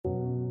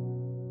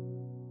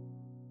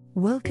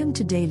Welcome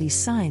to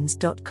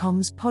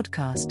dailysigns.com's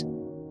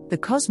podcast. The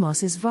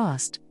cosmos is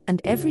vast,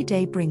 and every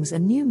day brings a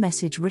new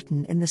message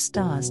written in the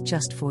stars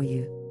just for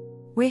you.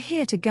 We're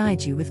here to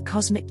guide you with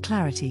cosmic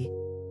clarity.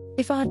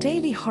 If our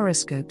daily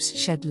horoscopes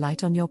shed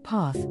light on your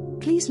path,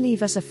 please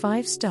leave us a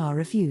 5-star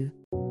review.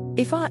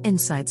 If our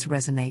insights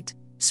resonate,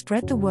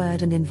 spread the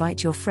word and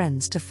invite your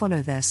friends to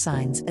follow their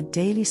signs at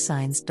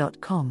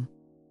dailysigns.com.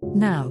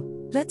 Now,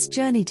 let's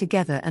journey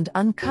together and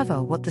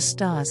uncover what the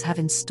stars have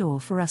in store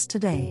for us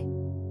today.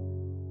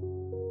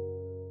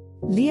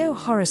 Leo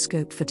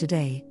horoscope for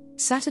today,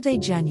 Saturday,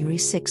 January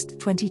 6,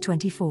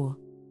 2024.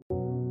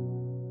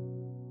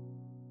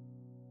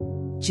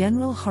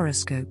 General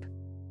horoscope.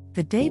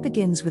 The day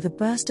begins with a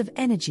burst of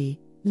energy,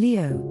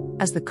 Leo,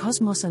 as the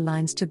cosmos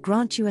aligns to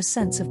grant you a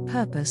sense of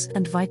purpose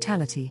and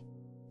vitality.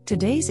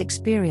 Today's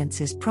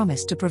experiences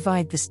promise to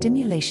provide the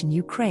stimulation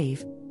you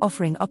crave,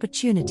 offering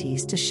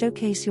opportunities to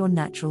showcase your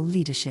natural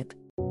leadership.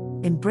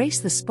 Embrace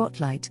the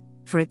spotlight,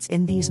 for it's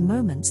in these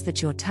moments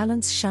that your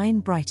talents shine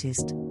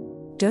brightest.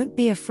 Don't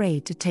be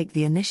afraid to take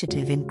the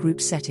initiative in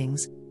group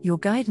settings. Your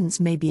guidance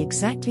may be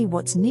exactly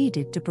what's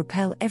needed to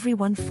propel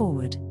everyone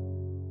forward.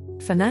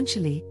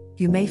 Financially,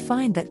 you may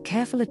find that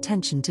careful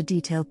attention to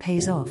detail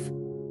pays off.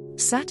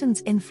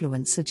 Saturn's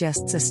influence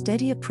suggests a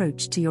steady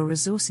approach to your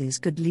resources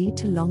could lead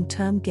to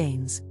long-term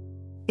gains.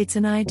 It's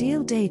an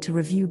ideal day to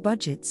review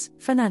budgets,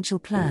 financial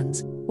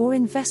plans, or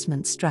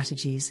investment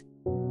strategies.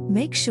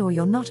 Make sure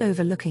you're not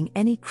overlooking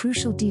any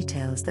crucial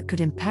details that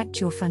could impact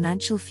your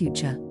financial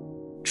future.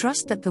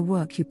 Trust that the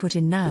work you put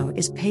in now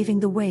is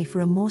paving the way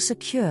for a more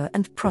secure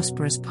and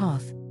prosperous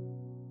path.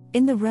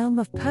 In the realm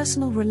of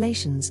personal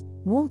relations,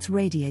 warmth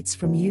radiates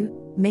from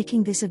you,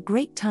 making this a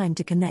great time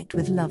to connect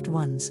with loved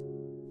ones.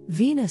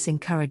 Venus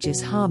encourages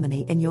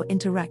harmony in your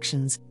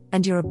interactions,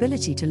 and your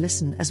ability to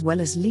listen as well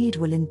as lead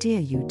will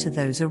endear you to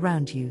those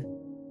around you.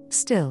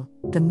 Still,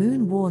 the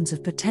moon warns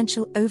of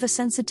potential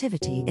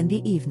oversensitivity in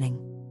the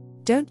evening.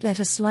 Don't let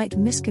a slight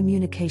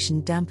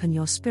miscommunication dampen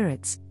your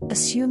spirits.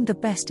 Assume the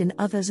best in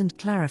others and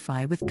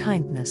clarify with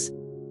kindness.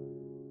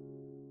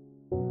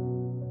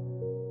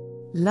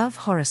 Love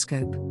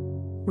horoscope.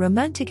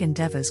 Romantic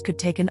endeavors could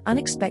take an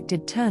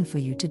unexpected turn for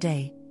you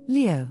today,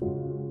 Leo.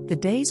 The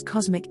day's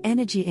cosmic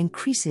energy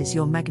increases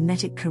your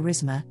magnetic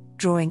charisma,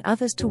 drawing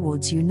others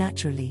towards you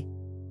naturally.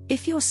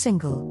 If you're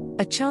single,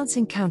 a chance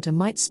encounter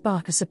might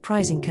spark a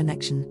surprising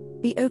connection.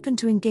 Be open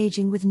to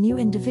engaging with new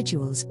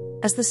individuals,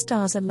 as the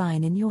stars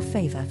align in your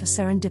favor for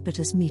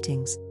serendipitous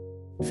meetings.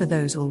 For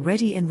those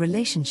already in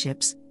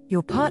relationships,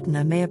 your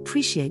partner may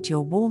appreciate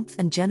your warmth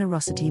and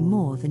generosity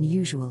more than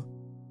usual.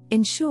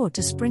 Ensure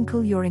to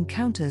sprinkle your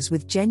encounters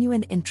with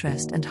genuine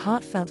interest and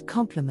heartfelt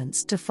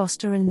compliments to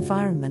foster an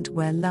environment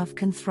where love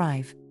can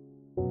thrive.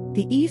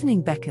 The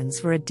evening beckons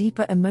for a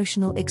deeper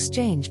emotional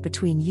exchange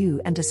between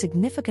you and a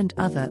significant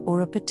other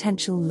or a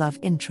potential love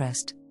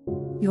interest.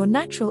 Your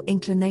natural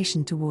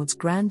inclination towards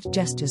grand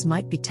gestures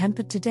might be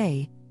tempered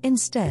today.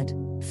 Instead,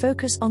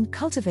 focus on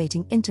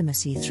cultivating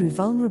intimacy through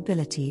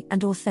vulnerability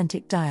and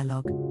authentic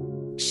dialogue.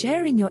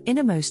 Sharing your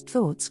innermost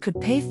thoughts could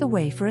pave the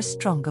way for a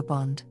stronger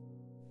bond.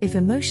 If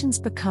emotions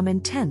become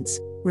intense,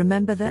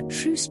 remember that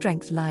true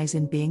strength lies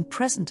in being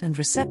present and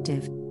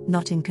receptive,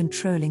 not in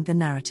controlling the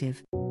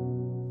narrative.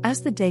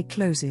 As the day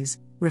closes,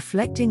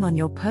 reflecting on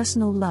your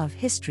personal love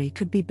history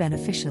could be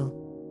beneficial.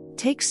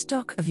 Take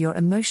stock of your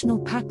emotional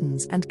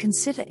patterns and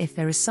consider if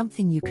there is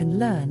something you can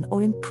learn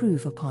or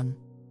improve upon.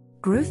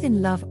 Growth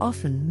in love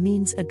often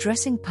means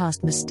addressing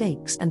past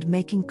mistakes and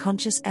making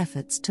conscious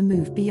efforts to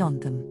move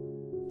beyond them.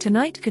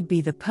 Tonight could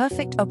be the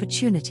perfect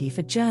opportunity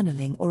for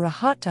journaling or a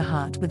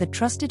heart-to-heart with a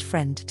trusted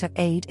friend to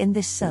aid in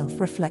this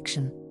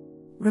self-reflection.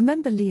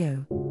 Remember,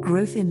 Leo,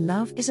 growth in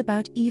love is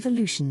about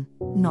evolution,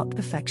 not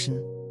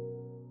perfection.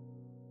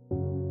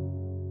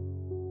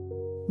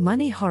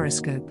 Money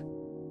horoscope.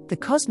 The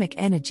cosmic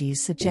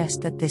energies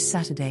suggest that this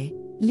Saturday,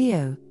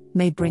 Leo,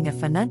 may bring a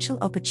financial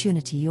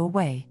opportunity your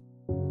way.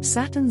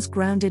 Saturn's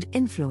grounded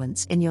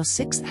influence in your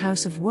 6th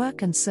house of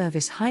work and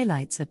service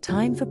highlights a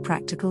time for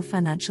practical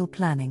financial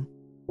planning.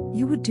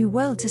 You would do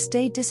well to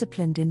stay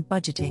disciplined in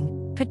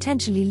budgeting,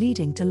 potentially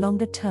leading to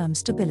longer-term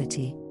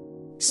stability.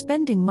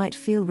 Spending might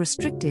feel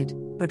restricted,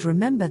 but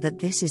remember that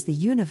this is the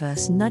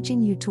universe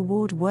nudging you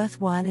toward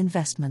worthwhile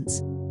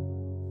investments.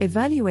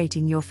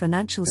 Evaluating your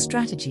financial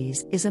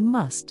strategies is a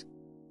must.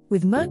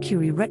 With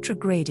Mercury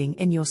retrograding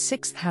in your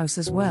 6th house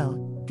as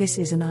well, this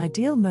is an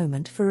ideal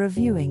moment for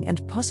reviewing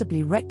and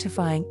possibly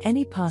rectifying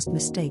any past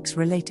mistakes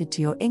related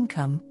to your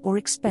income or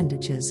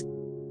expenditures.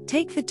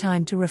 Take the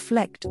time to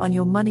reflect on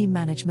your money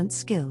management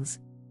skills.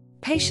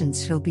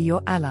 Patience will be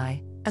your ally,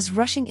 as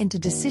rushing into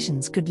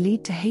decisions could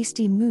lead to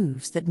hasty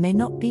moves that may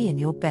not be in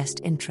your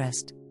best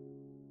interest.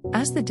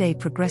 As the day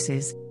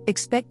progresses,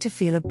 expect to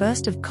feel a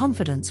burst of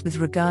confidence with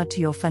regard to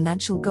your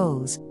financial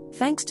goals,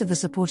 thanks to the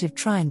supportive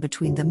trine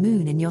between the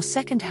Moon in your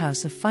 2nd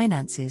house of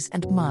finances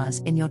and Mars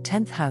in your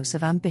 10th house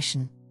of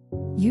ambition.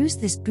 Use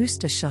this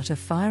booster shot of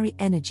fiery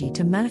energy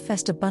to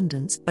manifest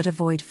abundance, but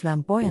avoid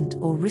flamboyant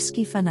or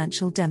risky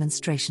financial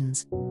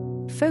demonstrations.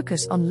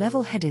 Focus on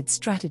level-headed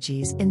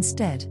strategies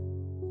instead.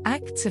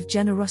 Acts of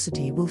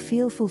generosity will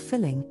feel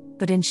fulfilling,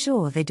 but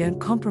ensure they don't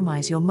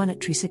compromise your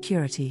monetary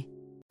security.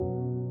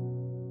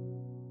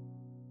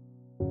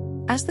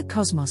 As the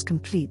cosmos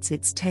completes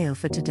its tale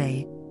for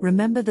today,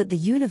 remember that the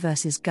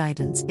universe's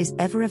guidance is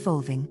ever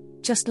evolving,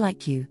 just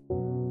like you.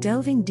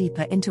 Delving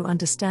deeper into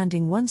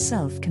understanding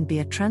oneself can be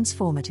a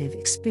transformative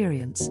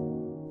experience.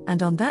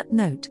 And on that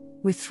note,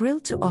 we're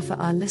thrilled to offer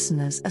our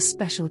listeners a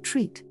special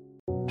treat.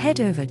 Head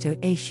over to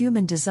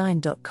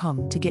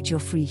ahumandesign.com to get your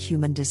free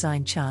human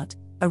design chart,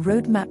 a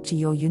roadmap to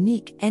your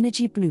unique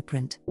energy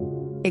blueprint.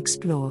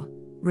 Explore,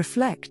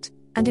 reflect,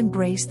 and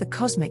embrace the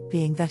cosmic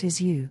being that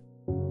is you.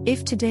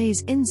 If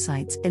today's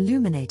insights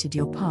illuminated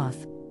your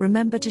path,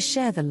 remember to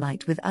share the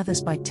light with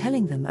others by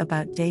telling them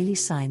about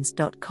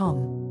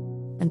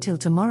dailysigns.com. Until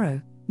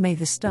tomorrow, may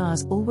the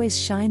stars always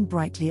shine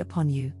brightly upon you.